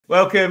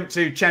Welcome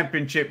to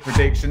Championship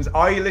Predictions.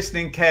 Are you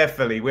listening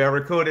carefully? We are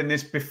recording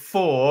this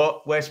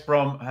before West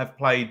Brom have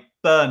played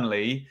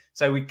Burnley,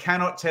 so we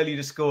cannot tell you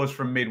the scores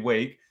from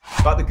midweek.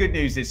 But the good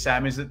news is,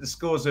 Sam, is that the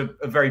scores are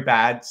very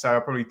bad, so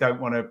I probably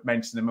don't want to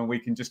mention them, and we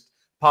can just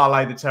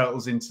parlay the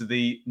totals into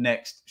the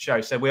next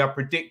show. So we are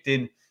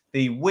predicting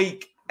the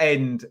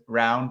weekend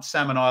round.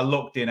 Sam and I are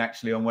locked in,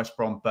 actually, on West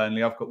Brom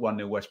Burnley. I've got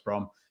 1-0 West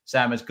Brom.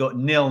 Sam has got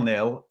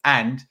 0-0,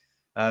 and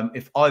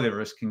if either of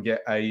us can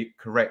get a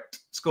correct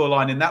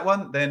scoreline in that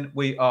one, then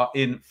we are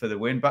in for the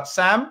win. But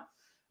Sam,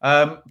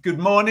 good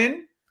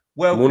morning.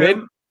 Welcome.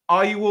 Morning.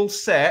 Are you all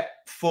set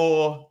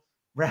for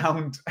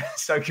round,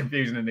 so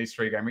confusing in these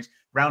 3 game weeks,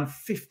 round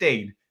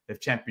 15 of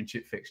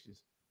Championship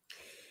fixtures?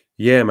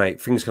 Yeah, mate.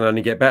 Things can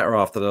only get better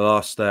after the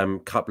last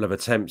couple of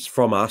attempts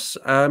from us.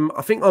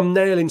 I think I'm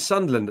nailing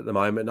Sunderland at the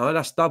moment. Now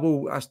that's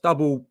double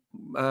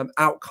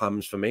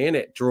outcomes for me,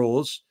 innit?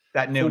 Draws.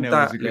 That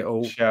 0-0 is a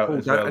good shout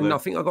as well. And I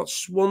think I got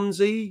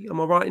Swansea.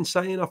 Am I right in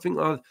saying? I think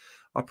I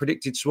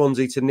predicted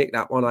Swansea to nick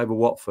that one over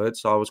Watford,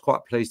 so I was quite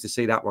pleased to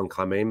see that one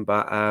come in.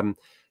 But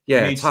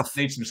yeah, tough.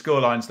 Need some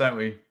scorelines, don't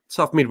we?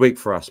 Tough midweek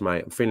for us,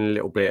 mate. I'm feeling a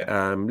little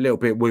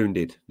bit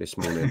wounded this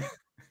morning.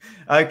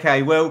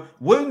 Okay, well,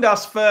 wound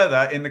us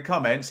further in the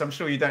comments. I'm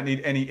sure you don't need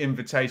any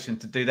invitation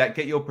to do that.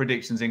 Get your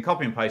predictions in,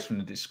 copy and paste from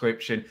the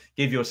description.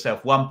 Give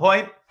yourself 1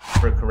 point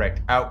for a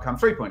correct outcome,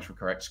 3 points for a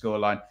correct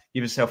scoreline.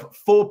 Give yourself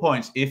 4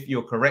 points if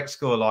your correct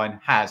scoreline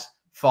has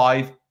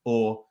 5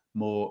 or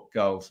more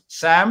goals.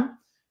 Sam,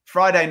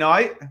 Friday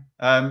night,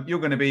 you're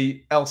going to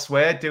be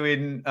elsewhere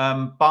doing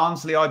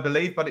Barnsley, I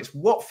believe, but it's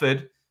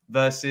Watford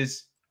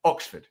versus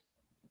Oxford.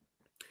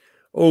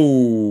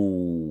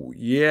 Oh,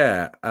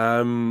 yeah.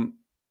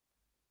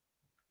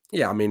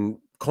 Yeah, I mean,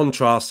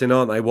 contrasting,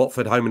 aren't they?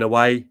 Watford home and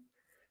away,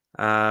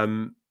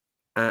 and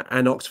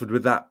Oxford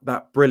with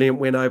that brilliant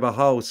win over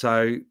Hull.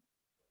 So,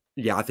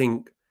 yeah, I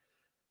think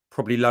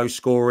probably low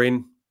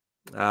scoring,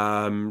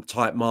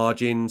 tight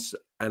margins,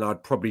 and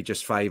I'd probably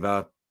just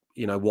favour,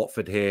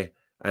 Watford here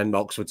and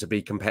Oxford to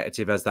be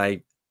competitive as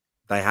they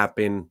have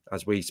been,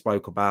 as we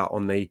spoke about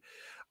on the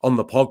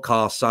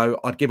podcast. So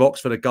I'd give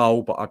Oxford a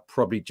goal, but I'd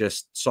probably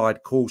just side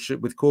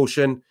with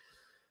caution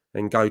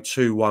and go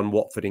 2-1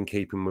 Watford in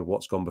keeping with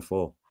what's gone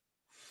before.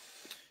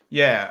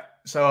 Yeah,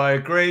 so I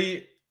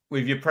agree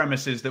with your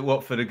premises that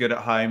Watford are good at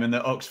home and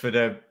that Oxford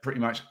are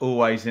pretty much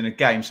always in a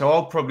game. So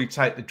I'll probably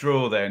take the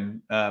draw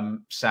then,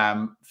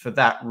 Sam, for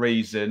that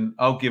reason.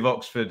 I'll give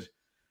Oxford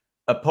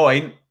a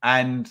point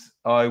and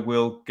I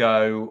will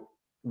go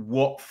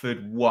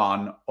Watford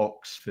 1,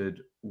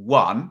 Oxford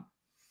 1.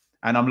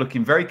 And I'm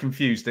looking very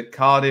confused at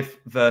Cardiff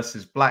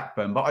versus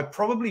Blackburn, but I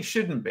probably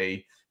shouldn't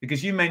be,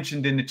 because you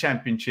mentioned in the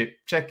Championship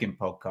check-in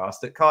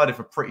podcast that Cardiff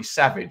are pretty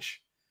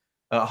savage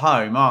at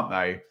home, aren't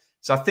they?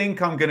 So I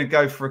think I'm going to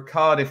go for a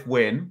Cardiff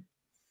win.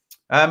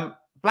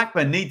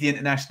 Blackburn need the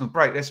international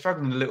break. They're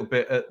struggling a little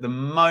bit at the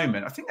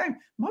moment. I think they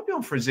might be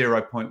on for a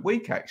 0-point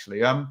week, actually.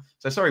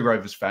 So sorry,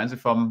 Rovers fans,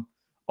 if I'm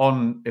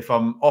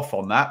off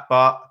on that.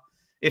 But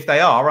if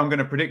they are, I'm going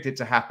to predict it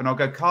to happen. I'll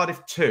go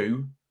Cardiff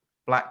 2,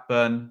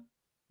 Blackburn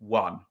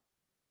 1.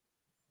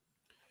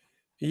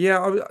 Yeah,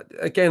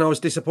 I was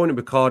disappointed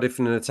with Cardiff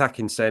in an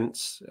attacking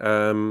sense.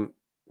 Yeah,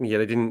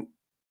 they didn't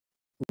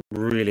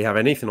really have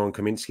anything on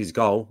Kaminski's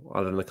goal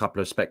other than a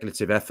couple of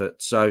speculative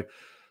efforts. So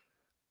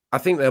I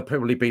think there'll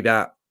probably be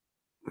that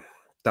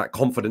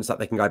confidence that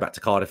they can go back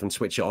to Cardiff and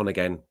switch it on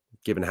again,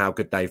 given how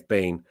good they've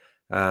been.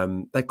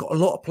 They've got a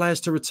lot of players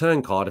to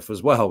return, Cardiff,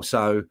 as well.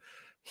 So,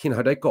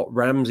 they've got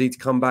Ramsey to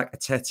come back,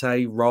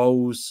 Atete,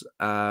 Rolls,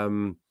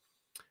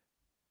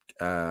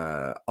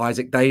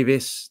 Isaac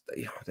Davis.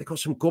 They've got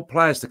some good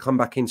players to come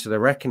back into the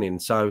reckoning.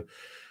 So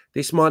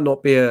this might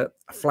not be a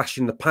flash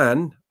in the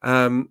pan.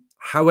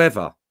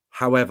 However,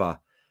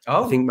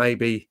 I think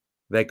maybe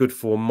their good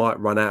form might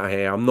run out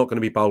here. I'm not going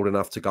to be bold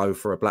enough to go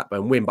for a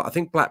Blackburn win, but I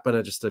think Blackburn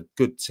are just a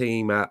good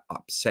team at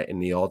upsetting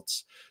the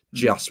odds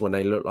just when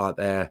they look like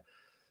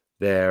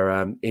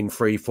they're in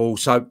free fall.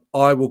 So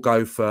I will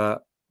go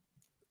for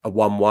a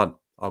 1-1.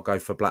 I'll go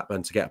for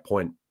Blackburn to get a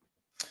point.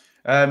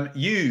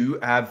 You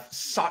have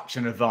such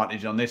an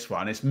advantage on this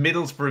one. It's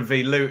Middlesbrough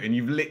v Luton.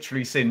 You've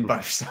literally seen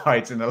both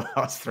sides in the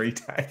last 3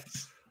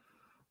 days.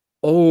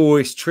 Oh,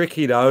 it's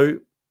tricky though.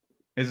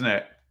 Isn't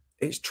it?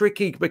 It's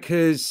tricky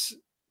because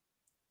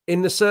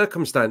in the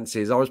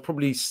circumstances, I was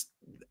probably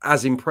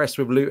as impressed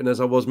with Luton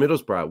as I was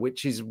Middlesbrough,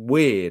 which is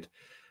weird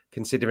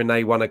considering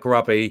they won a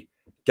grubby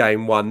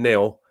game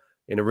 1-0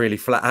 in a really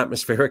flat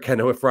atmosphere at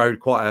Kenilworth Road,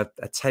 quite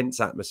a tense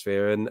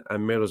atmosphere. And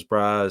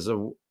Middlesbrough as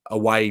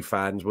away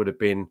fans would have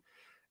been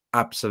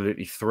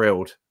absolutely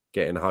thrilled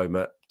getting home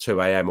at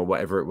 2 a.m. or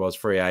whatever it was,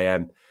 3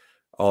 a.m.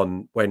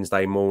 on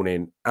Wednesday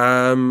morning.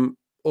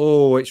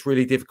 It's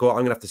really difficult. I'm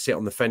going to have to sit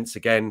on the fence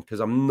again because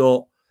I'm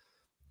not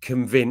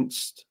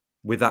convinced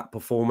with that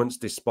performance,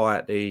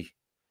 despite the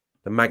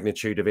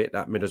magnitude of it,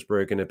 that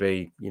Middlesbrough are going to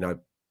be,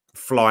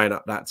 flying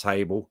up that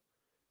table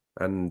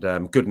and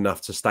good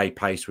enough to stay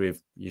pace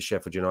with your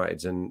Sheffield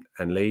Uniteds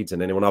and Leeds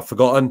and anyone I've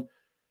forgotten.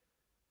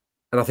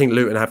 And I think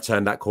Luton have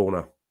turned that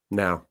corner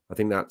now. I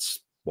think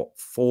that's 4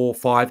 or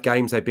 5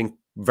 games they've been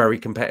very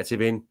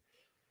competitive in.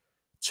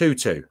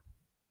 2-2.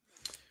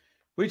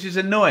 Which is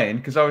annoying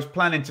because I was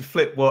planning to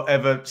flip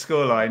whatever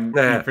scoreline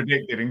you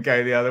predicted and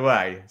go the other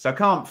way. So I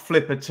can't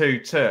flip a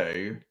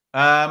 2-2.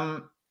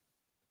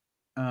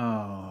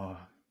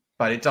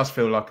 But it does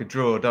feel like a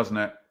draw, doesn't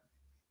it?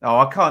 Oh,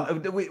 I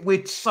can't.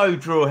 We're so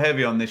draw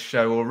heavy on this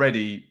show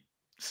already,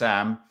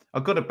 Sam.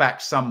 I've got to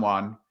back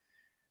someone.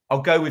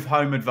 I'll go with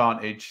home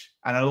advantage,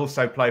 and I'll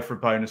also play for a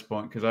bonus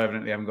point because I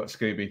evidently haven't got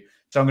Scooby.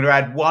 So I'm going to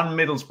add one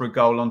Middlesbrough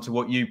goal onto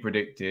what you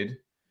predicted.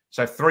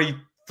 So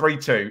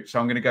 3-2. So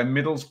I'm going to go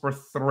Middlesbrough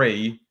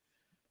 3,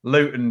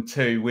 Luton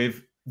 2,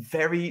 with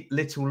very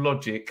little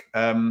logic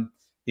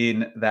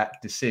in that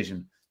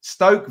decision.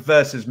 Stoke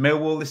versus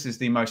Millwall. This is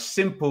the most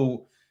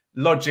simple,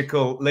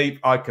 logical leap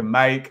I can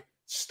make.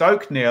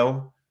 Stoke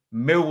 0,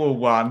 Millwall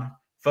 1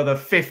 for the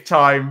 5th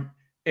time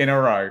in a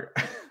row.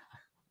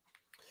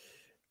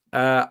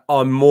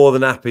 I'm more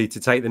than happy to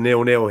take the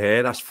 0-0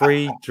 here. That's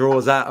 3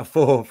 draws out of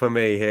 4 for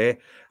me here.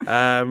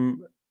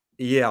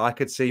 Yeah, I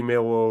could see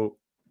Millwall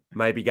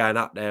maybe going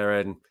up there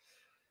and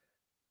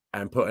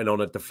putting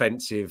on a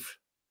defensive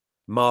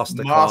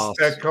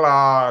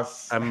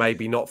masterclass, and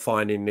maybe not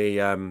finding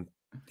the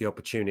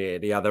opportunity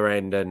at the other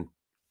end, and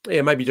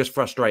maybe just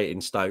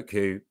frustrating Stoke,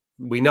 who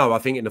we know, I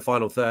think, in the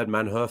final third,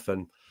 Manhoef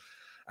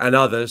and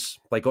others,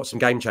 they got some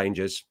game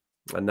changers,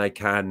 and they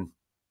can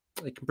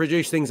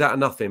produce things out of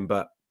nothing.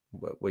 But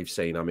we've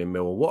seen, I mean,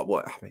 Millwall,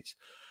 what I mean,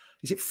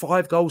 is it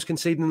 5 goals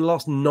conceded in the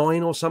last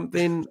 9 or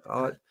something?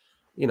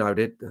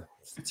 The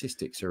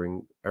statistics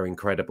are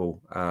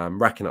incredible,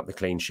 racking up the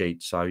clean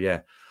sheet. So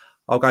yeah,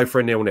 I'll go for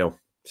a 0-0.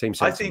 Seems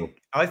sensible.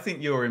 I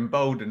think you're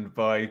emboldened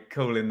by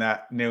calling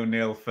that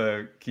 0-0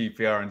 for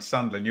QPR and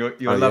Sunderland.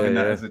 You're loving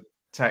that as a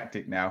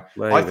tactic now.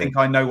 Maybe. I think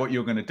I know what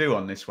you're going to do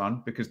on this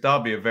one, because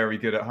Derby are very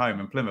good at home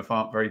and Plymouth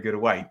aren't very good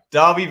away.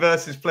 Derby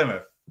versus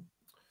Plymouth.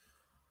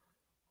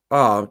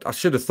 Oh, I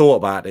should have thought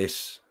about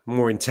this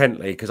more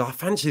intently, because I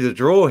fancy the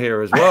draw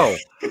here as well.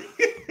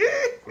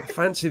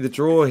 Fancy the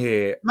draw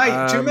here,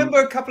 mate. Do you remember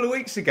a couple of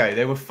weeks ago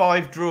there were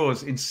 5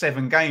 draws in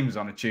 7 games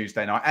on a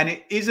Tuesday night, and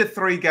it is a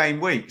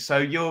 3-game week, so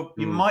you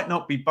might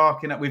not be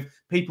barking up with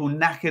people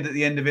knackered at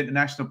the end of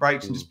international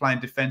breaks and just playing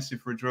defensive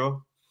for a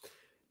draw.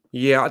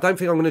 Yeah, I don't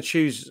think I'm going to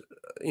choose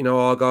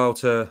Argyle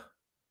to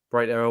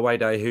break their away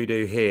day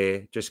hoodoo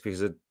here, just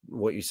because of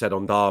what you said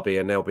on Derby,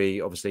 and they'll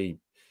be obviously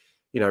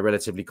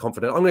relatively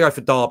confident. I'm going to go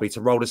for Derby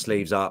to roll the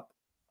sleeves up.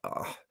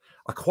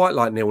 I quite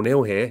like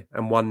 0-0 here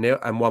and 1-0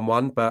 and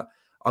 1-1, but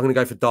I'm going to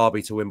go for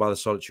Derby to win by the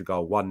solitary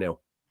goal, 1-0.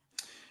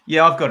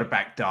 Yeah, I've got to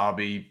back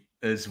Derby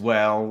as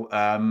well.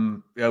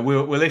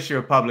 We'll issue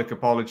a public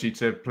apology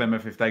to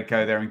Plymouth if they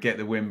go there and get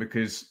the win,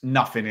 because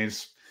nothing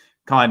is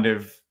kind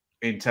of,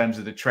 in terms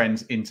of the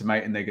trends,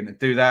 intimating they're going to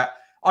do that.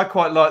 I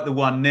quite like the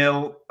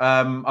 1-0.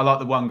 I like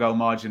the 1-goal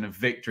margin of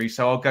victory.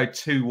 So I'll go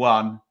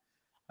 2-1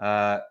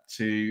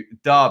 to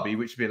Derby,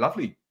 which would be a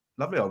lovely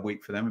old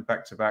week for them in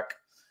back-to-back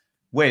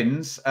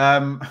wins.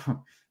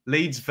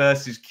 Leeds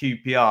versus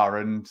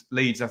QPR, and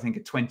Leeds, I think,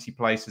 are 20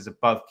 places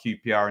above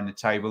QPR in the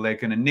table. They're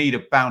going to need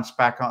a bounce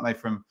back, aren't they,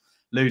 from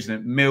losing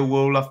at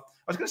Millwall? I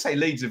was going to say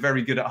Leeds are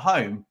very good at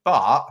home,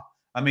 but,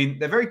 I mean,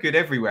 they're very good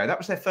everywhere. That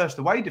was their first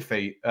away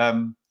defeat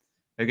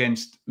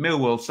against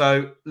Millwall.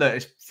 So, look,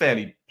 it's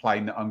fairly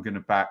plain that I'm going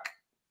to back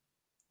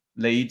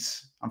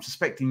Leeds. I'm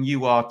suspecting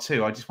you are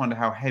too. I just wonder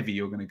how heavy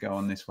you're going to go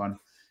on this one.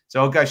 So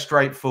I'll go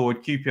straight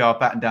forward. QPR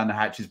batten down the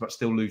hatches, but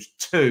still lose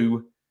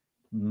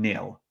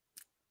 2-0.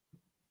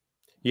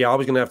 Yeah, I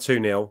was going to have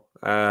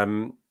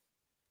 2-0.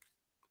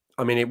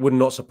 I mean, it would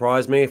not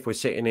surprise me if we're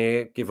sitting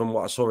here, given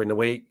what I saw in the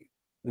week,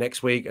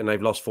 next week, and they've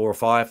lost 4 or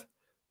 5.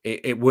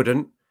 It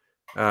wouldn't.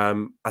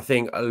 I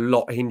think a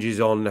lot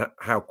hinges on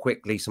how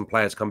quickly some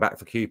players come back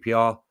for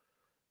QPR.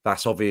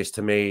 That's obvious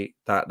to me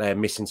that they're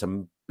missing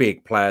some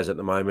big players at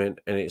the moment,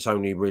 and it's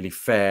only really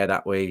fair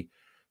that we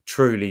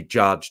truly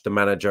judge the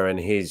manager and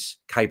his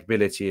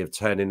capability of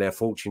turning their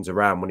fortunes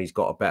around when he's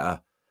got a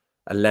better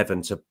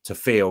 11 to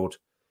field.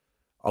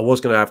 I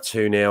was going to have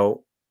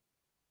 2-0.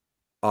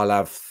 I'll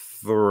have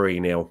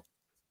 3-0.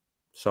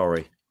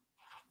 Sorry.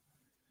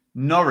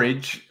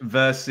 Norwich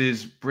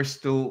versus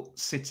Bristol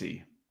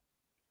City.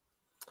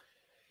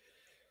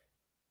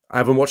 I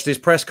haven't watched this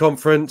press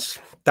conference.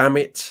 Damn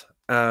it.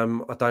 I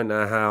don't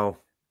know how.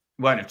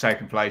 Won't have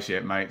taken place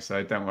yet, mate,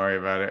 so don't worry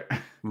about it.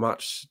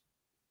 Much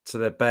to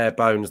their bare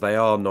bones, they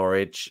are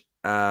Norwich.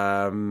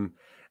 And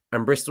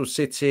Bristol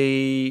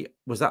City,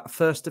 was that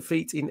first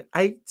defeat in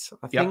 8,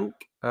 I think?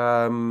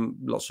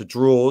 Lots of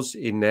draws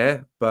in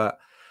there, but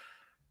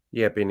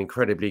yeah, been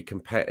incredibly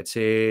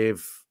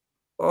competitive.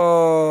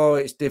 Oh,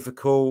 it's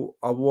difficult.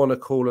 I want to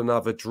call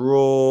another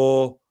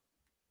draw.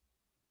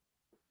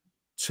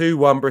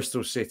 2-1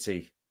 Bristol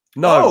City.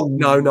 No,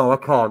 I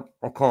can't.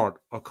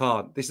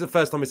 This is the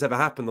first time it's ever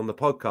happened on the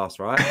podcast,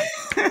 right?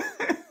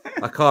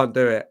 I can't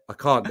do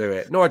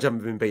it. Norwich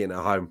haven't been beaten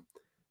at home.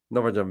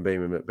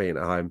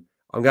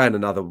 I'm going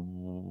another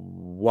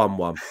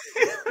 1-1.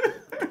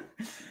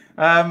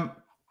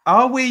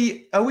 Are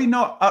we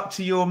not up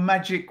to your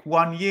magic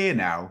 1 year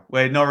now,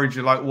 where Norwich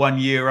are like 1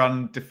 year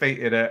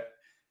undefeated at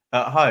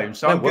home?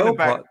 So I'm going to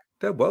back.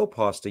 They're well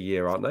past a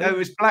year, aren't they? No,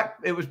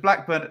 it was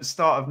Blackburn at the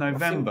start of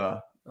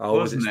November,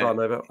 was it start of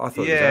November? I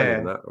thought it was earlier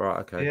than that. Right,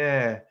 okay.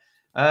 Yeah.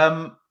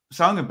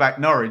 So I'm going to back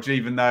Norwich,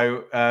 even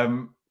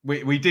though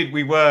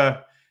we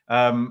were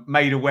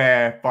made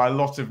aware by a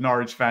lot of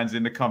Norwich fans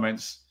in the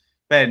comments.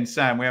 Ben,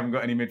 Sam, we haven't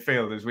got any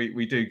midfielders.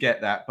 We do get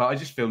that, but I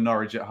just feel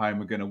Norwich at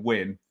home are going to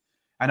win.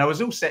 And I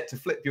was all set to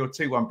flip your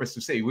 2-1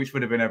 Bristol City, which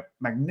would have been a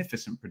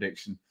magnificent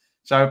prediction.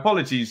 So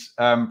apologies,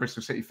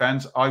 Bristol City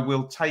fans. I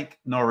will take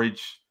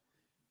Norwich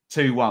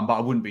 2-1, but I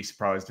wouldn't be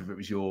surprised if it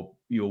was your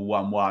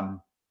 1-1.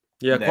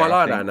 Yeah, quite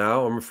like that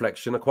now on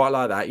reflection. I quite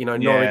like that. You know,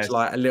 Norwich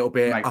like a little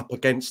bit up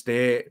against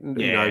it,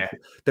 you know,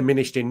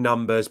 diminished in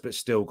numbers, but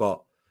still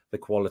got the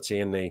quality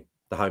and the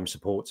home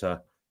support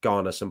to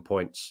garner some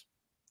points.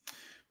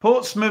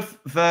 Portsmouth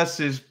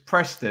versus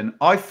Preston.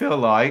 I feel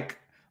like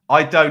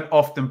I don't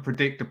often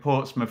predict a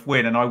Portsmouth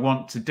win, and I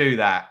want to do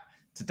that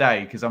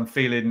today because I'm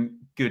feeling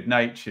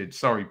good-natured.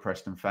 Sorry,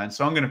 Preston fans.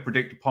 So I'm going to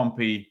predict a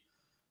Pompey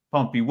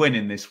win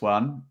in this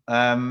one.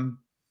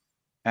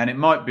 And it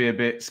might be a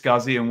bit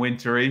scuzzy and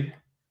wintry.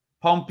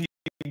 Pompey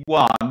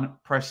 1,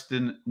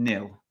 Preston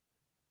 0.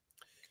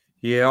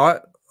 Yeah,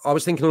 I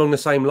was thinking along the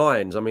same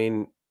lines. I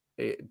mean,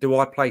 do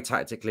I play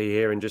tactically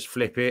here and just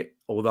flip it?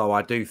 Although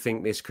I do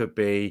think this could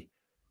be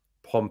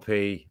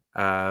Pompey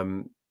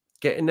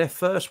getting their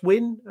first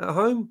win at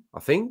home, I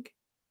think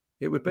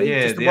it would be.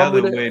 Yeah, just the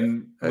other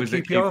win was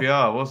at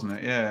QPR, wasn't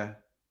it? Yeah.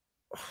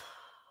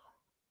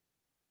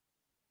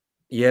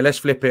 Yeah, let's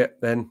flip it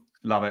then.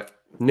 Love it.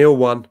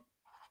 0-1.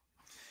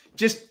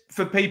 Just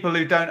for people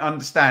who don't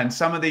understand,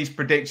 some of these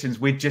predictions,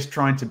 we're just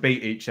trying to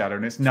beat each other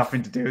and it's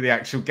nothing to do with the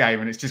actual game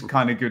and it's just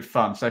kind of good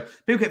fun. So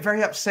people get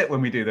very upset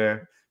when we do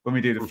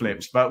the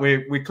flips, but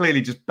we're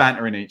clearly just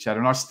bantering each other.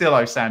 And I still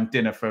owe Sam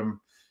dinner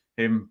from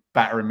him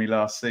battering me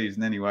last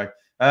season anyway.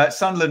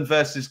 Sunderland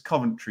versus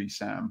Coventry,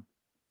 Sam.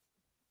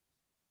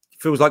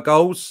 Feels like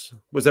goals.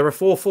 Was there a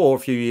 4-4 a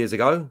few years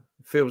ago?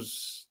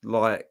 Feels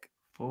like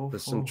 4-4.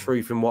 There's some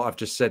truth in what I've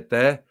just said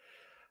there.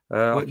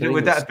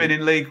 Would that have been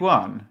in League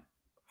One?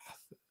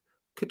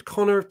 Could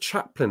Connor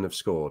Chaplin have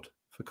scored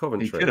for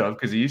Coventry? He could have,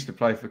 because he used to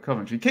play for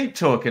Coventry. Keep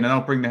talking and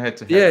I'll bring the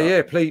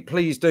head-to-head up.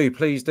 Please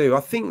do. I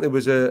think there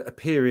was a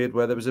period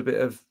where there was a bit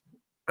of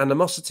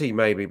animosity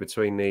maybe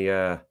between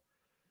the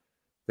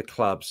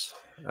clubs.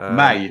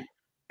 Mate,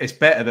 it's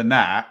better than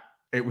that.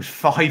 It was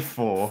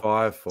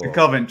 5-4 to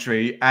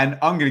Coventry. And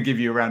I'm going to give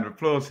you a round of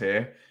applause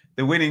here.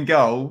 The winning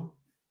goal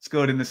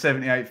scored in the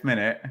 78th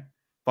minute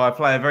by a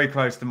player very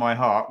close to my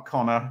heart,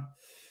 Connor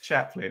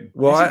Chaplin.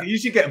 Well, you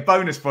should get a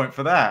bonus point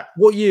for that.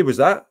 What year was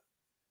that?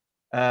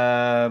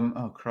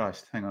 Oh,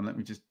 Christ. Hang on. Let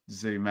me just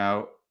zoom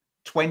out.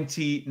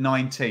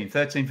 2019.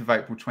 13th of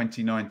April,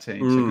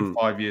 2019.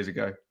 So 5 years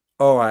ago.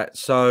 All right.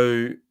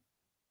 So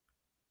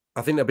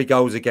I think there'll be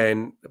goals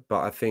again,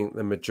 but I think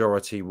the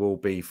majority will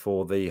be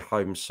for the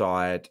home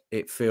side.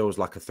 It feels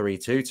like a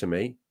 3-2 to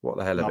me. What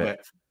the hell of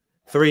it?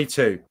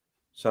 3-2,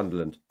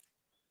 Sunderland.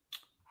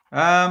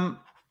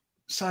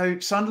 So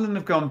Sunderland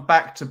have gone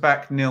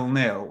back-to-back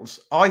 0-0s.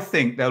 I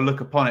think they'll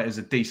look upon it as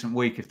a decent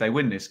week if they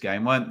win this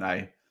game, won't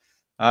they?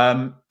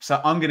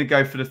 So I'm going to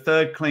go for the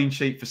third clean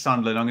sheet for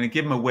Sunderland. I'm going to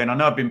give them a win. I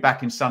know I've been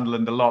backing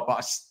Sunderland a lot,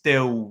 but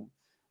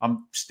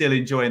I'm still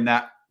enjoying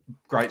that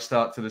great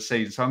start to the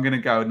season. So I'm going to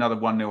go another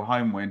 1-0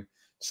 home win.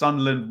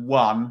 Sunderland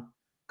 1,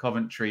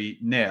 Coventry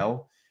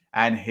 0.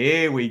 And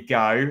here we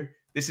go.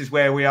 This is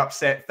where we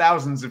upset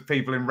thousands of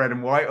people in red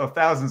and white or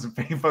thousands of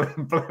people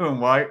in blue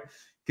and white,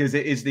 because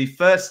it is the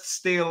first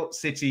Steel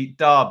City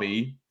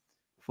derby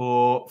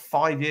for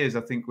 5 years,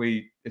 I think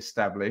we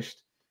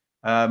established.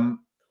 3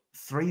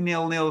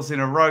 0-0s in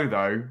a row,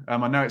 though.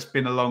 I know it's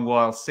been a long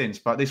while since,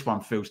 but this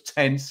one feels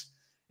tense.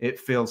 It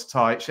feels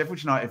tight.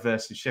 Sheffield United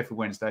versus Sheffield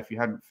Wednesday, if you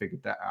hadn't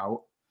figured that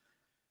out.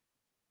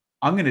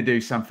 I'm going to do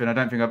something I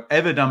don't think I've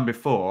ever done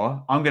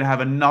before. I'm going to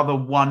have another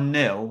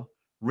 1-0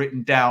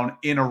 written down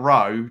in a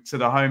row to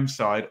the home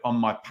side on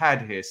my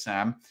pad here,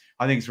 Sam.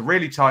 I think it's a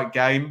really tight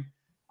game.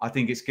 I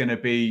think it's going to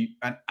be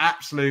an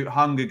absolute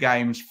Hunger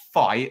Games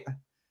fight.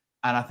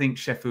 And I think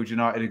Sheffield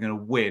United are going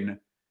to win.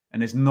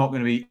 And there's not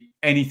going to be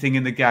anything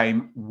in the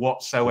game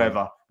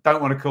whatsoever.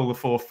 Don't want to call the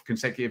fourth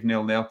consecutive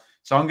 0-0.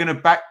 So I'm going to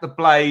back the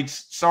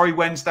Blades. Sorry,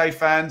 Wednesday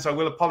fans. I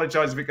will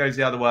apologise if it goes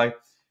the other way.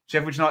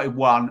 Sheffield United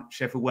 1,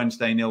 Sheffield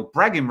Wednesday 0.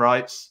 Bragging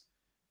rights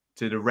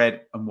to the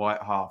red and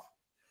white half.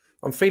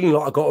 I'm feeling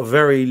like I've got a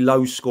very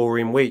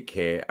low-scoring week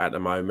here at the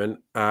moment.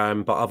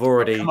 But I've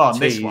already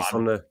teased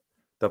on the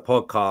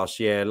podcast.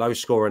 Yeah, low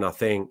scoring, I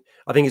think.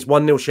 I think it's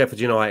 1-0 Sheffield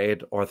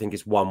United, or I think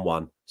it's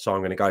 1-1. So I'm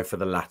going to go for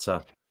the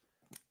latter.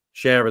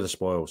 Share of the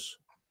spoils.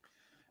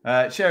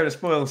 Share of the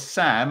spoils,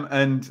 Sam,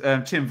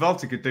 and Tim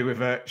Volta could do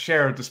with a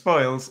share of the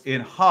spoils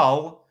in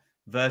Hull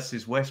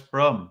versus West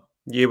Brom.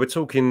 Yeah, we're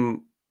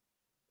talking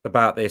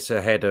about this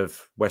ahead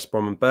of West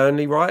Brom and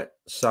Burnley, right?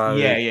 So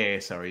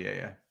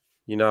yeah.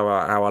 You know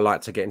how I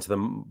like to get into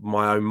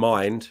my own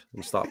mind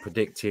and start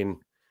predicting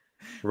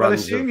Well,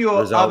 runs assume of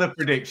your results. other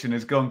prediction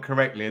has gone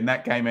correctly and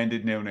that game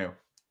ended 0-0.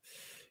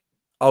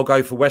 I'll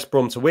go for West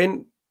Brom to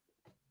win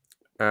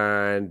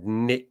and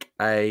nick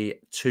a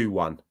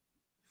 2-1.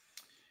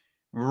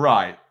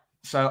 Right.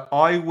 So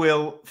I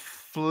will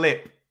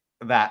flip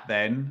that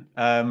then,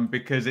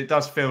 because it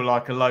does feel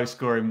like a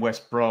low-scoring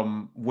West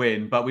Brom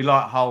win, but we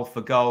like Hull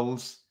for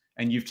goals,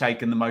 and you've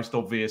taken the most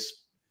obvious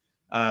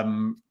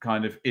kind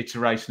of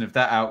iteration of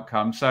that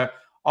outcome. So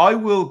I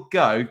will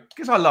go,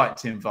 because I like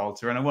Tim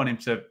Volter and I want him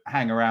to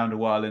hang around a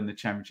while in the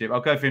Championship.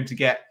 I'll go for him to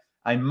get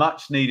a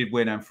much-needed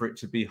win and for it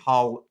to be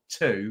Hull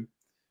 2,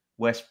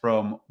 West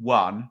Brom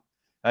 1.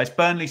 It's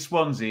Burnley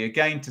Swansea.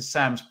 Again, to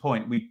Sam's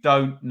point, we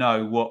don't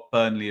know what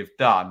Burnley have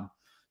done,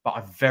 but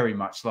I very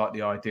much like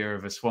the idea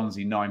of a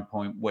Swansea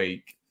 9-point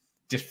week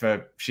just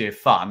for sheer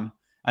fun.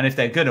 And if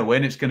they're going to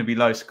win, it's going to be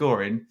low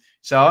scoring.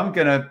 So I'm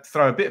going to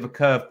throw a bit of a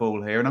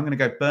curveball here and I'm going to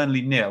go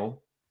Burnley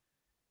 0.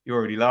 You're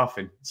already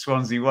laughing.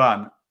 Swansea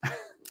 1.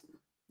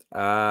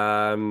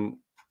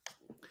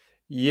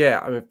 Yeah,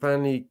 I mean,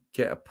 Burnley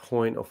get a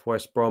point off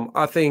West Brom.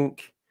 I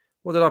think,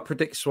 what did I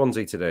predict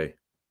Swansea to do?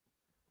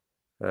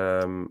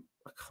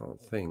 I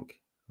can't think.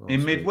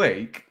 In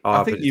midweek? Oh,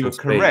 I think you were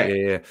correct.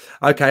 Yeah.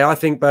 Okay, I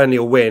think Burnley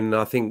will win.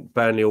 I think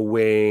Burnley will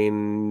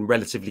win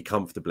relatively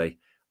comfortably.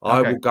 Okay.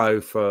 I will go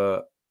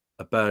for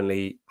a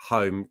Burnley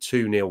home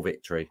 2-0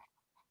 victory.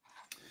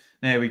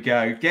 There we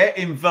go. Get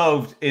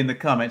involved in the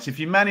comments. If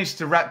you manage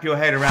to wrap your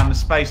head around the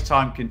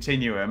space-time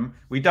continuum,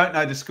 we don't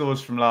know the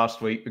scores from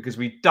last week because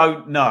we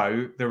don't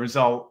know the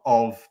result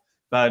of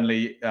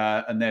Burnley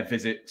and their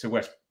visit to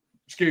West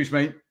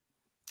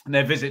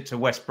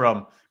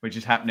Brom, which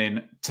is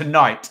happening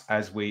tonight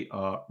as we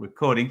are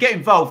recording. Get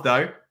involved,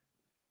 though,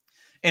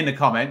 in the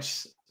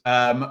comments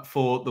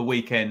for the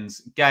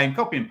weekend's game.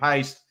 Copy and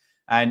paste.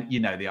 And I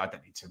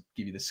don't need to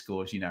give you the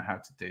scores. You know how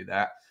to do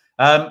that.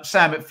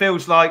 Sam, it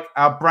feels like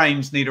our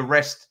brains need a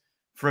rest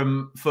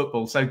from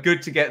football. So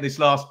good to get this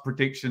last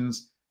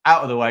predictions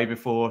out of the way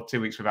before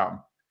 2 weeks without them.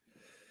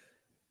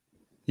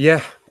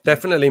 Yeah,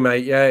 definitely,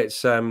 mate. Yeah,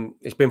 it's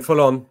been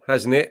full on,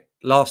 hasn't it?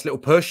 Last little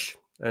push.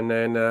 And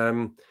then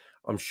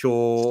I'm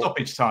sure...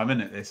 Stoppage time,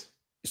 isn't it, this?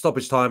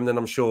 Stoppage time. And then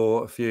I'm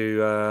sure a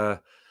few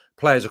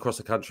players across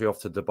the country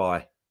off to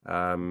Dubai.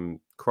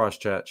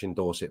 Christchurch in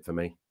Dorset for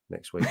me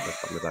next week for a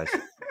couple of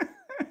days.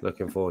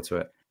 Looking forward to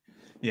it.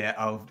 Yeah,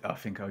 I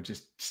think I'll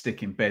just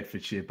stick in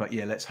Bedfordshire. But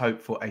yeah, let's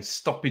hope for a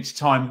stoppage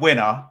time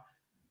winner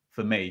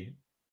for me